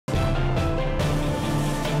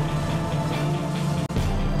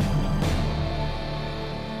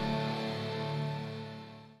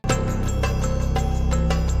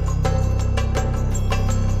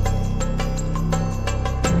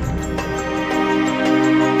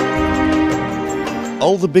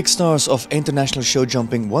All the big stars of international show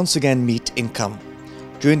jumping once again meet in Cannes.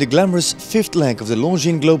 During the glamorous fifth leg of the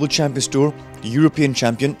Longines Global Champions Tour, the European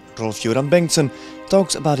champion Rolf-Goran Bengtsson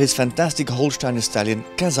talks about his fantastic Holstein stallion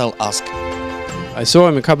Casall ASK. I saw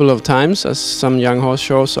him a couple of times as some young horse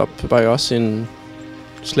shows up by us in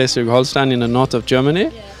Schleswig-Holstein in the north of Germany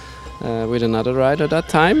with another rider that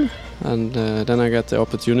time, and then I got the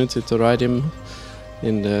opportunity to ride him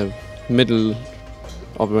in the middle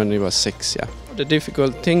of when he was 6. Yeah. The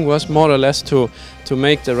difficult thing was more or less to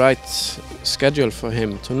make the right schedule for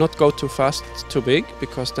him, to not go too fast, too big,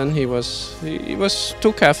 because then he was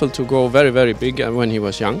too careful to go very, very big when he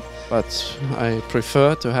was young. But I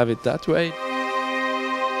prefer to have it that way.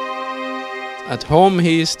 At home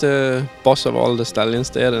he is the boss of all the stallions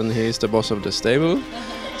there, and he is the boss of the stable.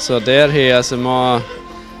 So there he has a more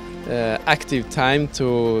active time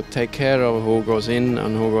to take care of who goes in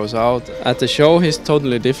and who goes out. At the show he's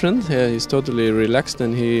totally different. He's totally relaxed,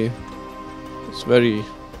 and he is very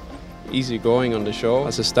easy going on the show.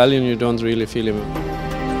 As a stallion you don't really feel him.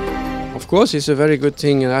 Of course it's a very good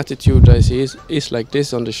thing and attitude that he is like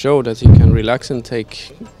this on the show, that he can relax and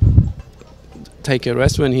take a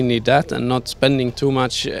rest when he needs that, and not spending too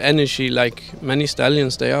much energy like many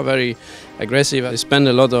stallions. They are very aggressive. They spend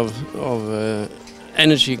a lot of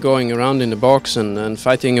energy going around in the box and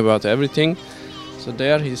fighting about everything. So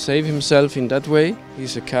there he saves himself in that way.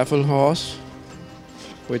 He's a careful horse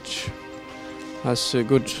which has a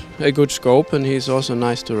good scope, and he's also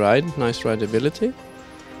nice to ride, nice rideability.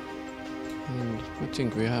 And I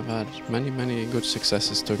think we have had many good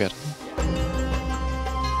successes together.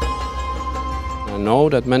 I know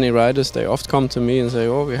that many riders, they oft come to me and say,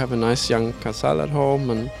 oh, we have a nice young Casall at home,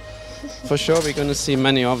 and for sure we're going to see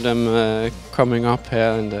many of them coming up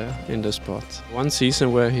here in the sport. One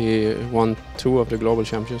season where he won 2 of the Global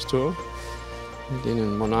Champions Tour. He did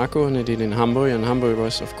in Monaco and he did in Hamburg, and Hamburg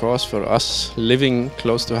was, of course, for us living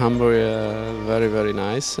close to Hamburg, very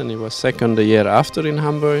nice. And he was second the year after in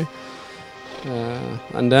Hamburg,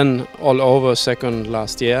 and then all over second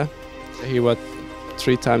last year. He was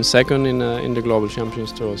 3 times second in the Global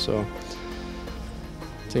Champions Tour, so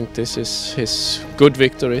I think this is his good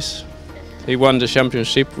victories. He won the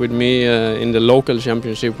championship with me in the local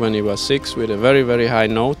championship when he was 6 with a very high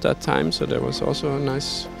note that time, so that was also a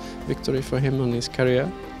nice victory for him on his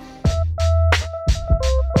career.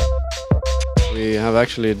 We have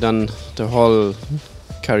actually done the whole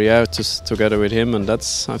career together with him, and I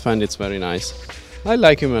find it's very nice. I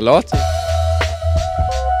like him a lot.